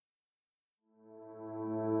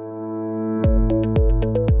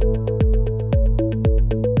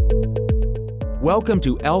Welcome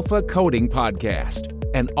to Alpha Coding Podcast,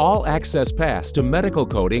 an all-access pass to medical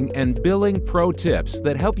coding and billing pro tips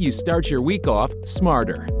that help you start your week off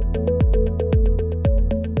smarter.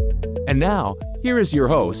 And now, here is your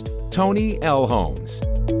host, Tony L. Holmes.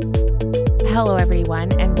 Hello,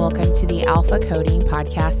 everyone, and welcome to the Alpha Coding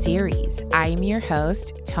Podcast series. I am your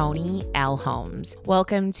host, Tony L. Holmes.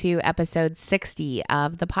 Welcome to episode 60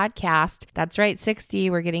 of the podcast. That's right, 60.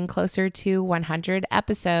 We're getting closer to 100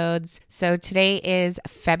 episodes. So today is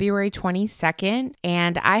February 22nd,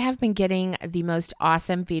 and I have been getting the most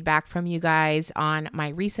awesome feedback from you guys on my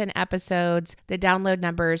recent episodes. The download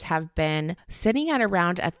numbers have been sitting at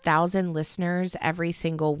around 1,000 listeners every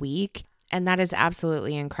single week. And that is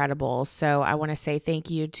absolutely incredible. So I want to say thank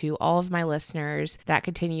you to all of my listeners that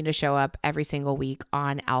continue to show up every single week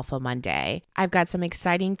on Alpha Monday. I've got some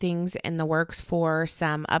exciting things in the works for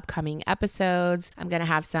some upcoming episodes. I'm going to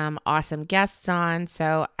have some awesome guests on.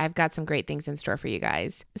 So I've got some great things in store for you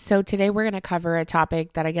guys. So today we're going to cover a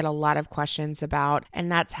topic that I get a lot of questions about, and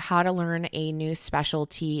that's how to learn a new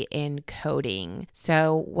specialty in coding.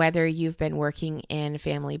 So whether you've been working in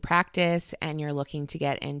family practice and you're looking to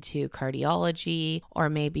get into cardiology,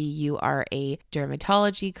 or maybe you are a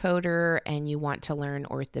dermatology coder and you want to learn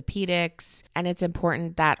orthopedics. And it's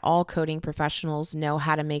important that all coding professionals know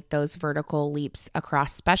how to make those vertical leaps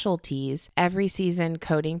across specialties. Every seasoned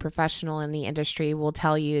coding professional in the industry will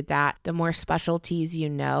tell you that the more specialties you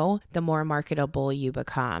know, the more marketable you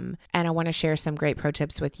become. And I want to share some great pro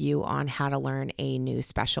tips with you on how to learn a new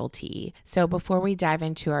specialty. So before we dive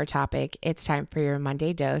into our topic, it's time for your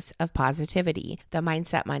Monday dose of positivity, the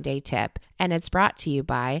Mindset Monday tip. And it's brought to you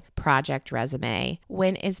by Project Resume.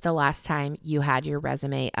 When is the last time you had your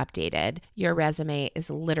resume updated? Your resume is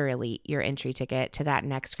literally your entry ticket to that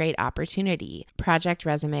next great opportunity. Project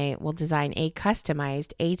Resume will design a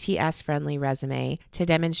customized ATS-friendly resume to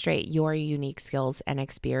demonstrate your unique skills and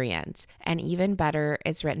experience. And even better,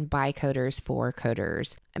 it's written by coders for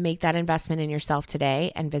coders. Make that investment in yourself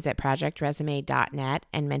today and visit projectresume.net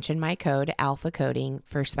and mention my code ALPHACODING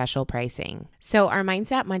for special pricing. So our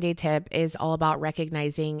Mindset Monday tip is all about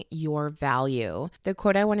recognizing your value. The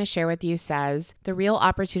quote I want to share with you says, "The real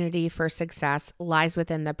opportunity for success lies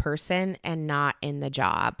within the person and not in the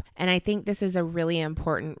job." And I think this is a really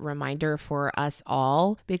important reminder for us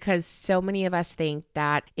all, because so many of us think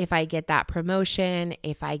that if I get that promotion,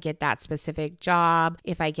 if I get that specific job,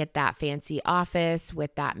 if I get that fancy office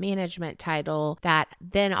with that management title, that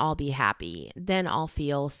then I'll be happy, then I'll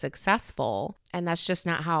feel successful. And that's just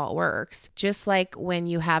not how it works. Just like when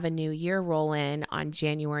you have a new year roll in on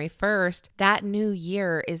January 1st, that new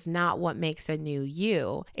year is not what makes a new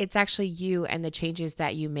you. It's actually you and the changes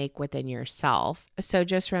that you make within yourself. So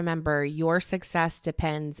just remember, your success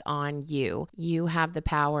depends on you. You have the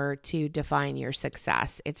power to define your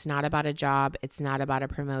success. It's not about a job. It's not about a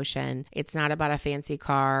promotion. It's not about a fancy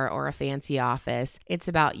car or a fancy office. It's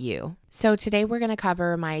about you. So today we're going to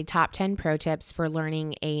cover my top 10 pro tips for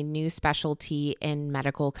learning a new specialty in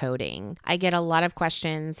medical coding. I get a lot of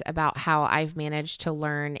questions about how I've managed to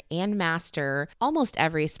learn and master almost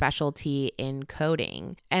every specialty in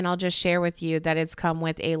coding. And I'll just share with you that it's come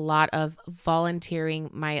with a lot of volunteering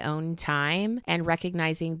my own time and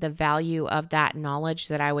recognizing the value of that knowledge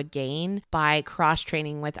that I would gain by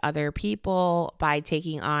cross-training with other people, by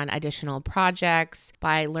taking on additional projects,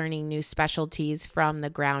 by learning new specialties from the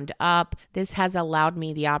ground up. This has allowed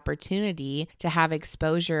me the opportunity to have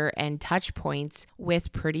exposure and touch points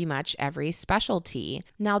with pretty much every specialty.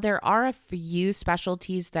 Now, there are a few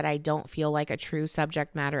specialties that I don't feel like a true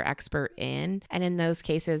subject matter expert in, and in those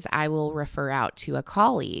cases, I will refer out to a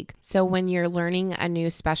colleague. So when you're learning a new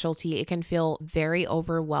specialty, it can feel very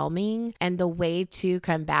overwhelming, and the way to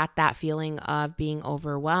combat that feeling of being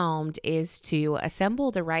overwhelmed is to assemble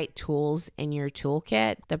the right tools in your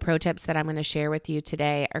toolkit. The pro tips that I'm going to share with you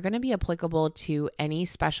today are going to be applicable to any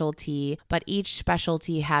specialty, but each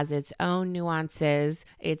specialty has its own nuances,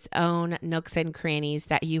 its own nooks and crannies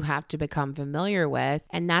that you have to become familiar with,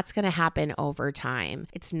 and that's going to happen over time.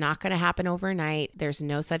 It's not going to happen overnight. There's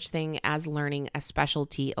no such thing as learning a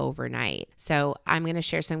specialty overnight. So I'm going to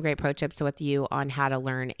share some great pro tips with you on how to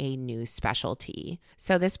learn a new specialty.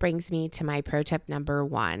 So this brings me to my pro tip number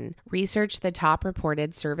 1. Research the top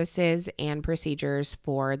reported services and procedures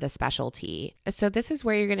for the specialty. So this is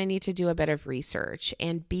where you're going to need need to do a bit of research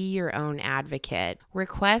and be your own advocate.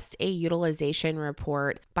 Request a utilization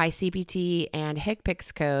report by CPT and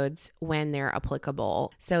HCPCS codes when they're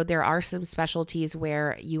applicable. So there are some specialties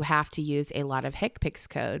where you have to use a lot of HCPCS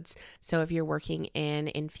codes. So if you're working in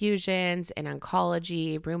infusions, in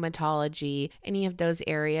oncology, rheumatology, any of those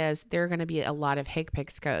areas, there are going to be a lot of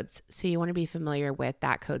HCPCS codes. So you want to be familiar with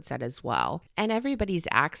that code set as well. And everybody's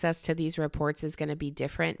access to these reports is going to be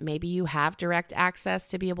different. Maybe you have direct access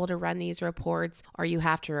to be able to run these reports, or you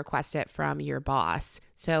have to request it from your boss.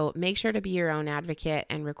 So make sure to be your own advocate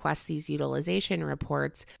and request these utilization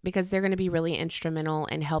reports, because they're going to be really instrumental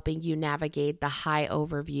in helping you navigate the high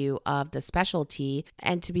overview of the specialty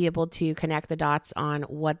and to be able to connect the dots on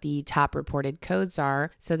what the top reported codes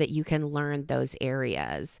are so that you can learn those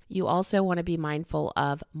areas. You also want to be mindful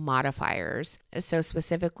of modifiers. So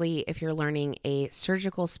specifically, if you're learning a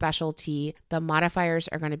surgical specialty, the modifiers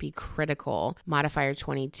are going to be critical. Modifier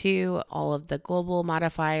 22, all of the global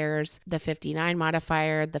modifiers, the 59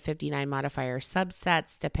 modifier, the 59 modifier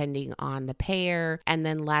subsets depending on the payer, and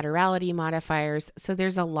then laterality modifiers. So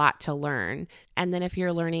there's a lot to learn. And then if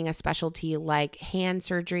you're learning a specialty like hand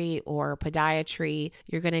surgery or podiatry,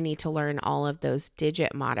 you're going to need to learn all of those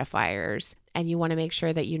digit modifiers. And you want to make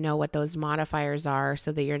sure that you know what those modifiers are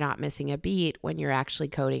so that you're not missing a beat when you're actually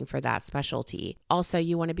coding for that specialty. Also,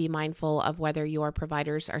 you want to be mindful of whether your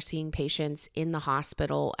providers are seeing patients in the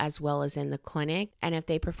hospital as well as in the clinic. And if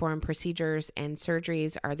they perform procedures and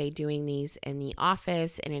surgeries, are they doing these in the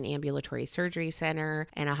office, in an ambulatory surgery center,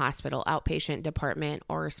 in a hospital outpatient department,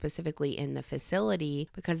 or specifically in the facility?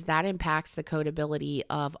 Because that impacts the codability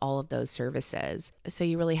of all of those services. So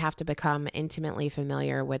you really have to become intimately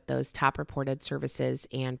familiar with those top reported services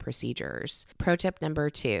and procedures. Pro tip number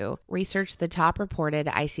 2, research the top reported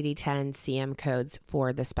ICD-10 CM codes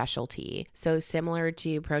for the specialty. So similar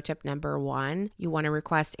to pro tip number 1, you want to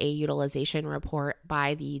request a utilization report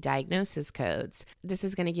by the diagnosis codes. This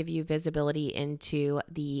is going to give you visibility into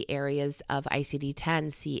the areas of ICD-10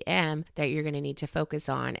 CM that you're going to need to focus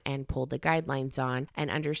on and pull the guidelines on and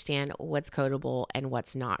understand what's codable and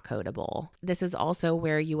what's not codable. This is also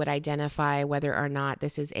where you would identify whether or not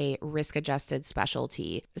this is a risk-adjusted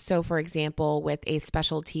specialty. So for example, with a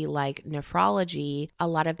specialty like nephrology, a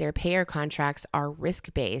lot of their payer contracts are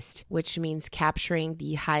risk-based, which means capturing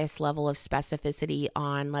the highest level of specificity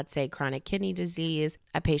on, let's say, chronic kidney disease,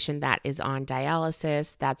 a patient that is on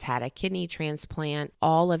dialysis, that's had a kidney transplant.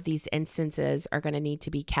 All of these instances are going to need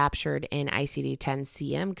to be captured in ICD-10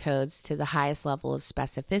 CM codes to the highest level of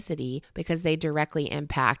specificity because they directly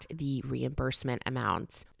impact the reimbursement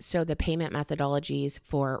amounts. So the payment methodologies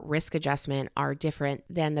for risk adjustment are different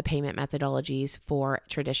than the payment methodologies for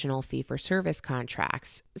traditional fee-for-service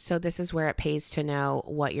contracts. So this is where it pays to know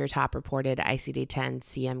what your top reported ICD-10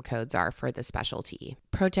 CM codes are for the specialty.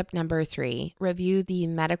 Pro tip number 3, review the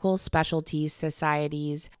Medical Specialties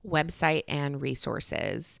Society's website and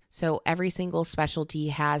resources. So every single specialty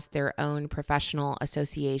has their own professional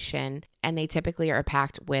association, and they typically are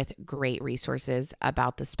packed with great resources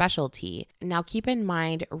about the specialty. Now, keep in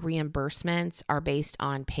mind, reimbursements are based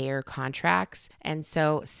on payer contracts, and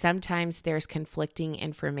so sometimes there's conflicting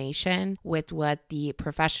information with what the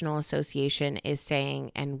professional association is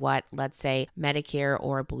saying and what, let's say, Medicare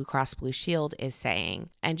or Blue Cross Blue Shield is saying.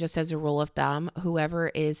 And just as a rule of thumb, whoever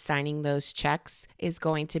is signing those checks is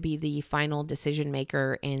going to be the final decision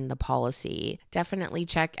maker in the policy. Definitely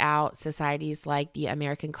check out societies like the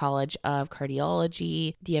American College of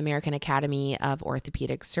Cardiology, the American Academy of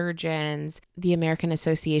Orthopedic Surgeons, the American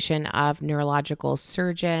Association of Neurological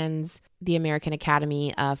Surgeons, the American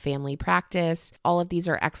Academy of Family Practice. All of these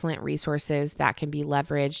are excellent resources that can be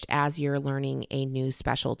leveraged as you're learning a new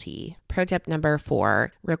specialty. Pro tip number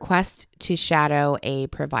 4, request to shadow a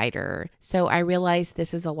provider. So I realize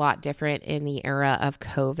this is a lot different in the era of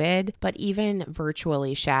COVID, but even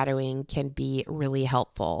virtually shadowing can be really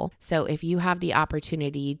helpful. So if you have the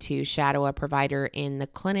opportunity to shadow a provider in the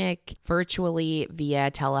clinic, virtually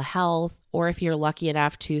via telehealth, or if you're lucky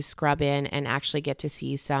enough to scrub in and actually get to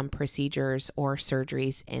see some procedures or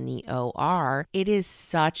surgeries in the OR, it is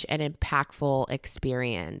such an impactful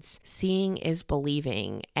experience. Seeing is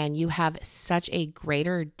believing, and you have such a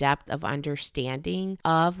greater depth of understanding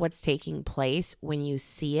of what's taking place when you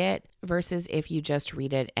see it versus if you just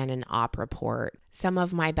read it in an op report. Some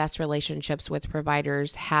of my best relationships with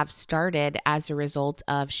providers have started as a result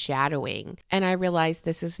of shadowing. And I realize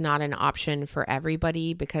this is not an option for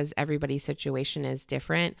everybody because everybody's situation is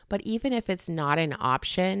different. But even if it's not an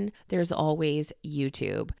option, there's always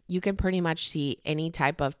YouTube. You can pretty much see any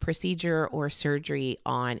type of procedure or surgery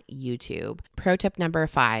on YouTube. Pro tip number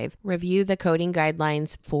 5, review the coding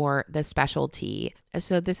guidelines for the specialty.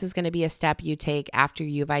 So this is going to be a step you take after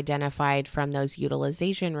you've identified from those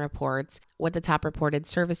utilization reports what the top reported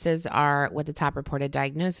services are, what the top reported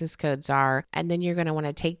diagnosis codes are, and then you're going to want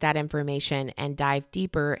to take that information and dive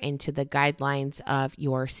deeper into the guidelines of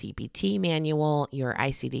your CPT manual, your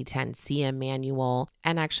ICD-10 manual,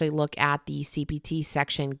 and actually look at the CPT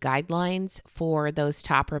section guidelines for those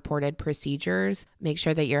top reported procedures. Make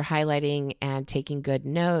sure that you're highlighting and taking good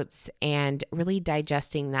notes and really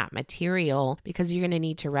digesting that material because you're going to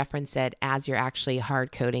need to reference it as you're actually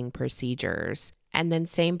hard coding procedures. And then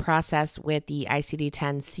same process with the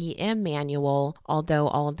ICD-10 manual, although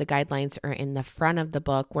all of the guidelines are in the front of the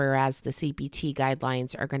book, whereas the CPT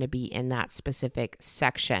guidelines are going to be in that specific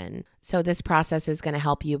section. So this process is going to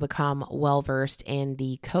help you become well-versed in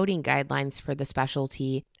the coding guidelines for the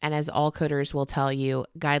specialty. And as all coders will tell you,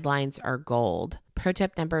 guidelines are gold. Pro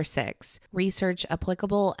tip number 6, research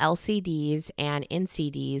applicable LCDs and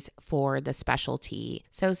NCDs for the specialty.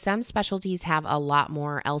 So some specialties have a lot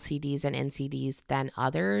more LCDs and NCDs than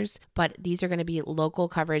others, but these are going to be local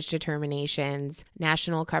coverage determinations,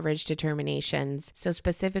 national coverage determinations. So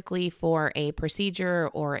specifically for a procedure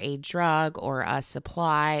or a drug or a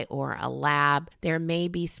supply or a lab, there may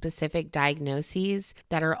be specific diagnoses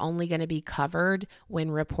that are only going to be covered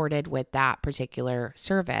when reported with that particular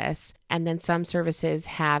service. And then some services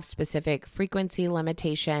have specific frequency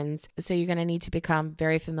limitations. So you're going to need to become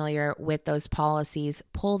very familiar with those policies,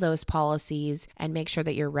 pull those policies, and make sure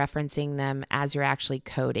that you're referencing them as you're actually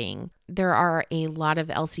coding. There are a lot of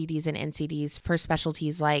LCDs and NCDs for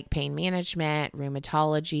specialties like pain management,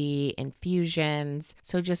 rheumatology, infusions.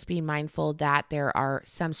 So just be mindful that there are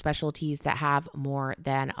some specialties that have more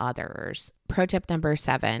than others. Pro tip number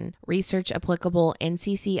 7, research applicable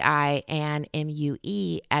NCCI and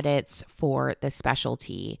MUE edits for the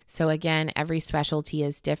specialty. So again, every specialty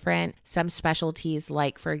is different. Some specialties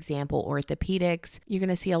like, for example, orthopedics, you're going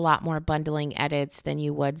to see a lot more bundling edits than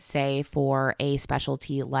you would say for a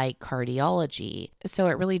specialty like cardiology. So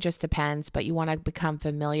it really just depends, but you want to become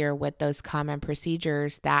familiar with those common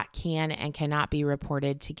procedures that can and cannot be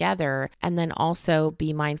reported together. And then also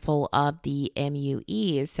be mindful of the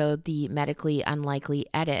MUEs, so the medically unlikely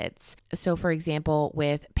edits. So for example,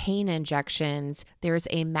 with pain injections, there's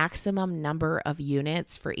a maximum number of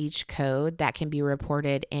units for each code that can be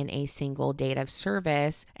reported in a single date of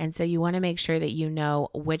service. And so you want to make sure that you know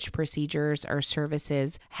which procedures or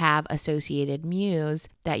services have associated MUEs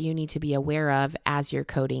that you need to be aware of as you're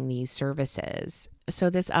coding these services. So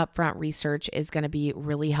this upfront research is going to be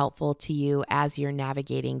really helpful to you as you're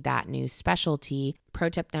navigating that new specialty. Pro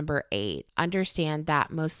tip number 8, understand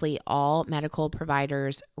that mostly all medical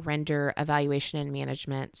providers render evaluation and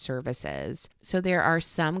management services. So there are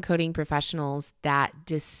some coding professionals that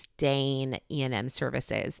disdain E&M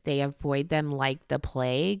services. They avoid them like the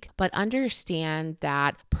plague, but understand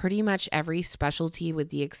that pretty much every specialty,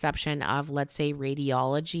 with the exception of, let's say,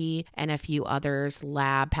 radiology and a few others,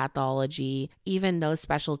 lab, pathology, even those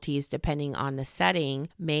specialties, depending on the setting,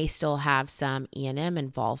 may still have some E&M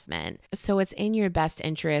involvement. So it's in your best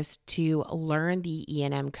interest to learn the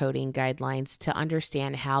E&M coding guidelines to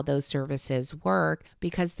understand how those services work,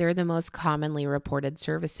 because they're the most commonly reported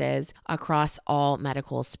services across all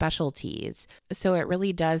medical specialties. So it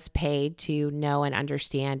really does pay to know and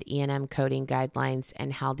understand E&M coding guidelines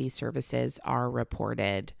and how these services are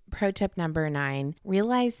reported. Pro tip number 9,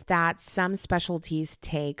 realize that some specialties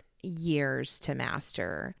take years to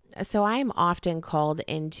master. So I'm often called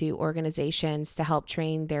into organizations to help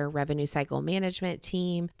train their revenue cycle management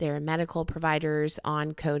team, their medical providers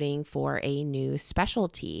on coding for a new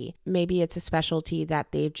specialty. Maybe it's a specialty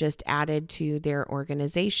that they've just added to their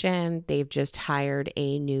organization. They've just hired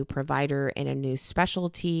a new provider in a new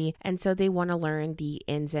specialty. And so they want to learn the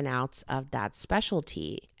ins and outs of that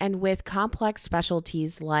specialty. And with complex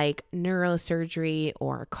specialties like neurosurgery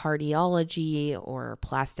or cardiology or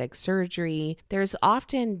plastic surgery, there's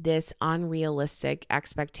often this unrealistic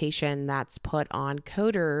expectation that's put on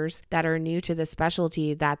coders that are new to the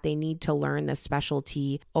specialty that they need to learn the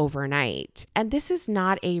specialty overnight. And this is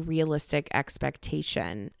not a realistic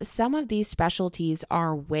expectation. Some of these specialties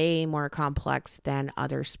are way more complex than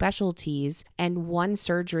other specialties, and one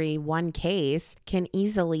surgery, one case can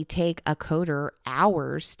easily take a coder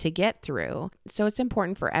hours to get through. So it's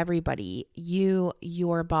important for everybody, you,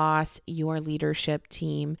 your boss, your leadership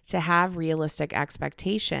team, to have realistic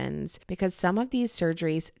expectations, because some of these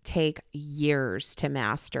surgeries take years to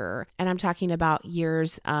master. And I'm talking about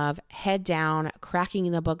years of head down,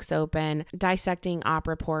 cracking the books open, dissecting op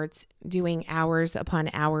reports, doing hours upon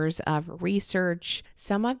hours of research.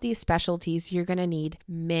 Some of these specialties you're going to need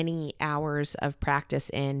many hours of practice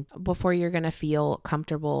in before you're going to feel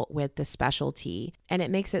comfortable with the specialty. And it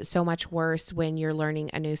makes it so much worse when you're learning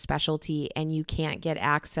a new specialty and you can't get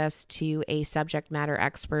access to a subject matter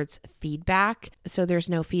expert's feedback. So there's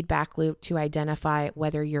no feedback loop to identify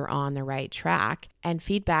whether you're on the right track. And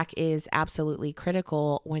feedback is absolutely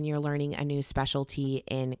critical when you're learning a new specialty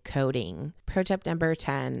in coding. Pro tip number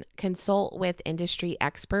 10, consult with industry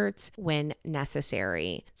experts when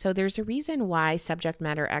necessary. So there's a reason why subject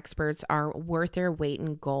matter experts are worth their weight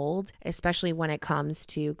in gold, especially when it comes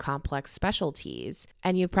to complex specialties.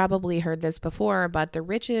 And you've probably heard this before, but the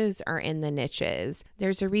riches are in the niches.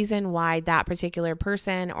 There's a reason why that particular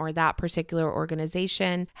person or that particular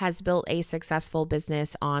organization has built a successful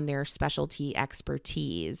business on their specialty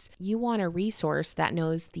expertise. You want a resource that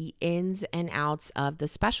knows the ins and outs of the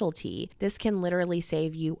specialty. This can literally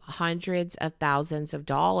save you hundreds of thousands of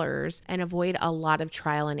dollars and avoid a lot of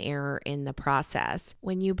trial and error in the process.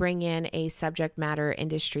 When you bring in a subject matter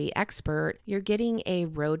industry expert, you're getting a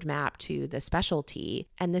roadmap to the specialty,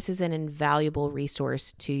 and this is an invaluable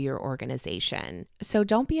resource to your organization. So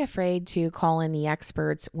don't be afraid to call in the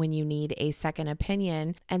experts when you need a second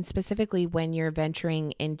opinion, and specifically when you're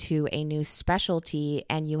venturing into a new specialty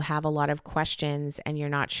and you have a lot of questions and you're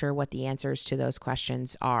not sure what the answers to those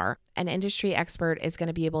questions are. An industry expert is going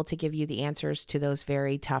to be able to give you the answers to those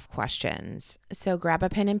very tough questions. So grab a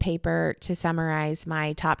pen and paper to summarize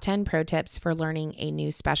my top 10 pro tips for learning a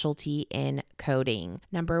new specialty in coding.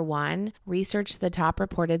 Number 1, research the top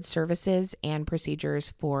reported services and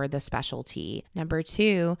procedures for the specialty. Number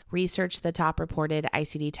 2, research the top reported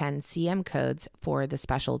ICD-10 CM codes for the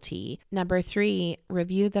specialty. Number 3,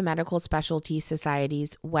 review the Medical Specialty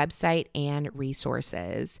Society's website and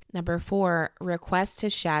resources. Number 4, request to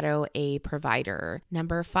shadow a provider.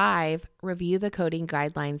 Number 5, review the coding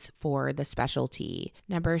guidelines for the specialty.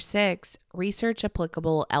 Number 6, research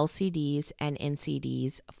applicable LCDs and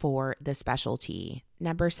NCDs for the specialty.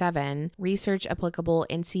 Number 7, research applicable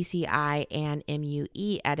NCCI and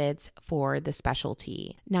MUE edits for the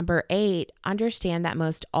specialty. Number 8, understand that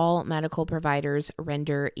most all medical providers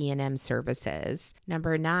render E&M services.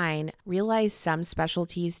 Number 9, realize some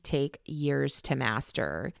specialties take years to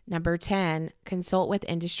master. Number 10, consult with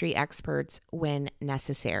industry experts when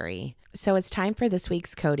necessary. So it's time for this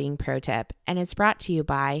week's coding pro tip, and it's brought to you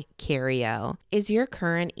by Cario. Is your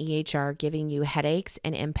current EHR giving you headaches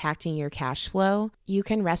and impacting your cash flow? You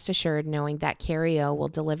can rest assured knowing that Cario will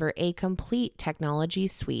deliver a complete technology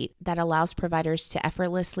suite that allows providers to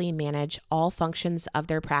effortlessly manage all functions of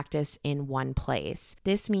their practice in one place.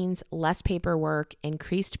 This means less paperwork,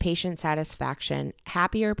 increased patient satisfaction,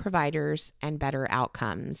 happier providers, and better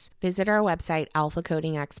outcomes. Visit our website,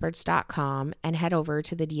 alphacodingexperts.com, and head over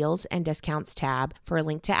to the Deals and Discounts tab for a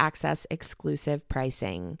link to access exclusive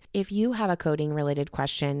pricing. If you have a coding related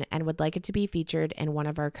question and would like it to be featured in one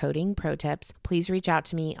of our coding pro tips, please reach out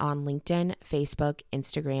to me on LinkedIn, Facebook,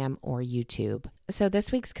 Instagram, or YouTube. So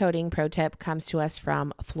this week's coding pro tip comes to us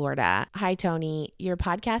from Florida. Hi, Tony. Your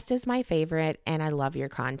podcast is my favorite and I love your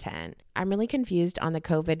content. I'm really confused on the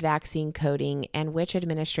COVID vaccine coding and which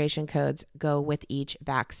administration codes go with each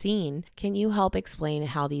vaccine. Can you help explain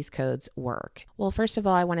how these codes work? Well, first of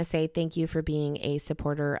all, I want to say thank you for being a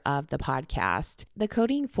supporter of the podcast. The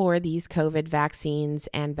coding for these COVID vaccines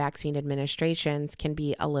and vaccine administrations can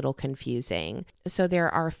be a little confusing. So there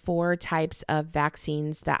are 4 types of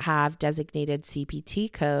vaccines that have designated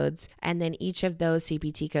CPT codes, and then each of those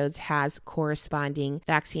CPT codes has corresponding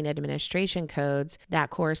vaccine administration codes that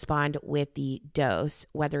correspond with the dose,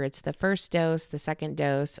 whether it's the first dose, the second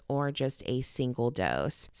dose, or just a single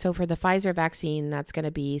dose. So for the Pfizer vaccine, that's going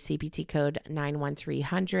to be CPT code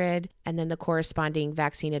 91300, and then the corresponding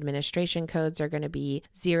vaccine administration codes are going to be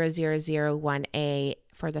 0001A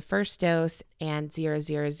for the first dose and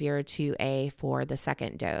 0002A for the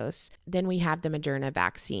second dose. Then we have the Moderna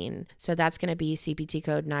vaccine. So that's going to be CPT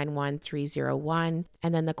code 91301.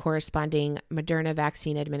 And then the corresponding Moderna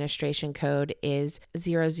vaccine administration code is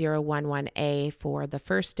 0011A for the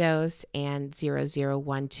first dose and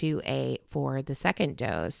 0012A for the second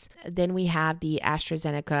dose. Then we have the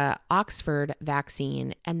AstraZeneca Oxford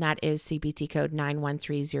vaccine, and that is CPT code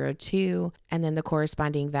 91302. And then the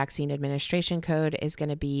corresponding vaccine administration code is going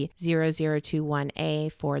to be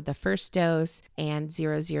 0021A for the first dose and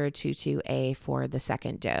 0022A for the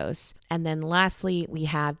second dose. And then lastly, we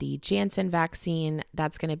have the Janssen vaccine.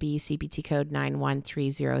 That's going to be CPT code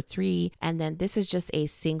 91303. And then this is just a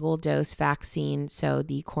single dose vaccine. So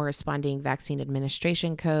the corresponding vaccine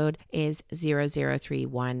administration code is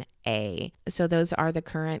 0031A. So those are the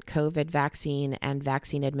current COVID vaccine and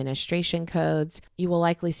vaccine administration codes. You will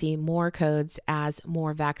likely see more codes as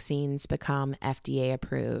more vaccines become FDA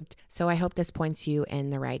approved. So I hope this points you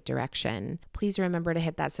in the right direction. Please remember to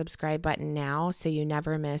hit that subscribe button now so you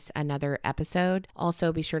never miss another episode.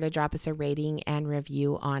 Also, be sure to drop us a rating and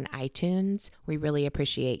review on iTunes. We really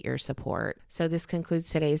appreciate your support. So this concludes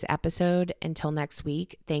today's episode. Until next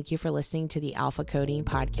week, thank you for listening to the Alpha Coding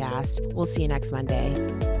Podcast. We'll see you next Monday.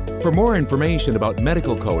 For more information about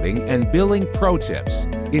medical coding and billing pro tips,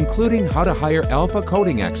 including how to hire Alpha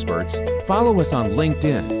coding experts, follow us on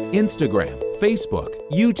LinkedIn, Instagram, Facebook,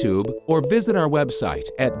 YouTube, or visit our website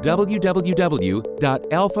at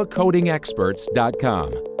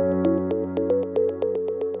www.alphacodingexperts.com.